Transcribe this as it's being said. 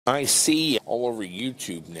I see all over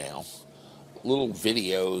YouTube now little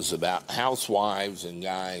videos about housewives and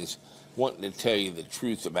guys wanting to tell you the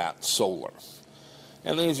truth about solar.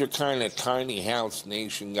 And these are kind of tiny house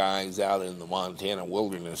nation guys out in the Montana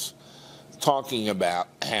wilderness talking about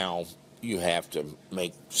how you have to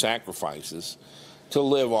make sacrifices to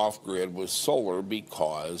live off grid with solar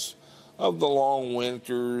because of the long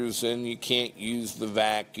winters, and you can't use the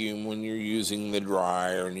vacuum when you're using the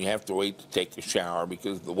dryer, and you have to wait to take a shower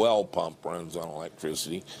because the well pump runs on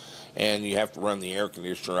electricity, and you have to run the air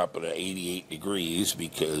conditioner up at 88 degrees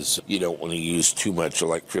because you don't want to use too much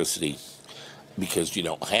electricity because you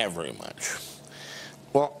don't have very much.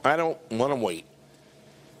 Well, I don't want to wait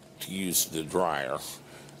to use the dryer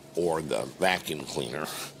or the vacuum cleaner.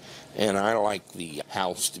 And I like the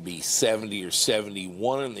house to be 70 or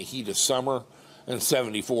 71 in the heat of summer and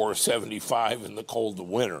 74 or 75 in the cold of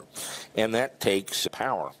winter. And that takes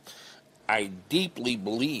power. I deeply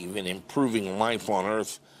believe in improving life on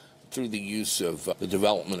Earth through the use of the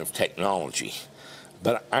development of technology.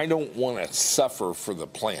 But I don't want to suffer for the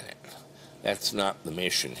planet. That's not the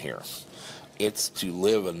mission here. It's to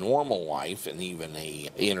live a normal life and even a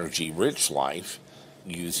energy-rich life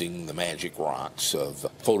using the magic rocks of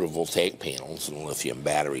photovoltaic panels and lithium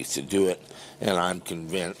batteries to do it. And I'm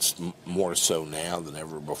convinced, more so now than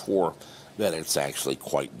ever before, that it's actually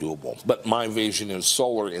quite doable. But my vision of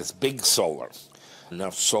solar is big solar.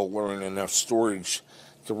 Enough solar and enough storage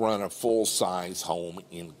to run a full-size home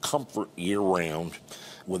in comfort year-round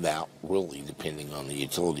without really depending on the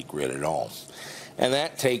utility grid at all. And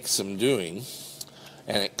that takes some doing,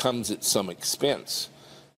 and it comes at some expense.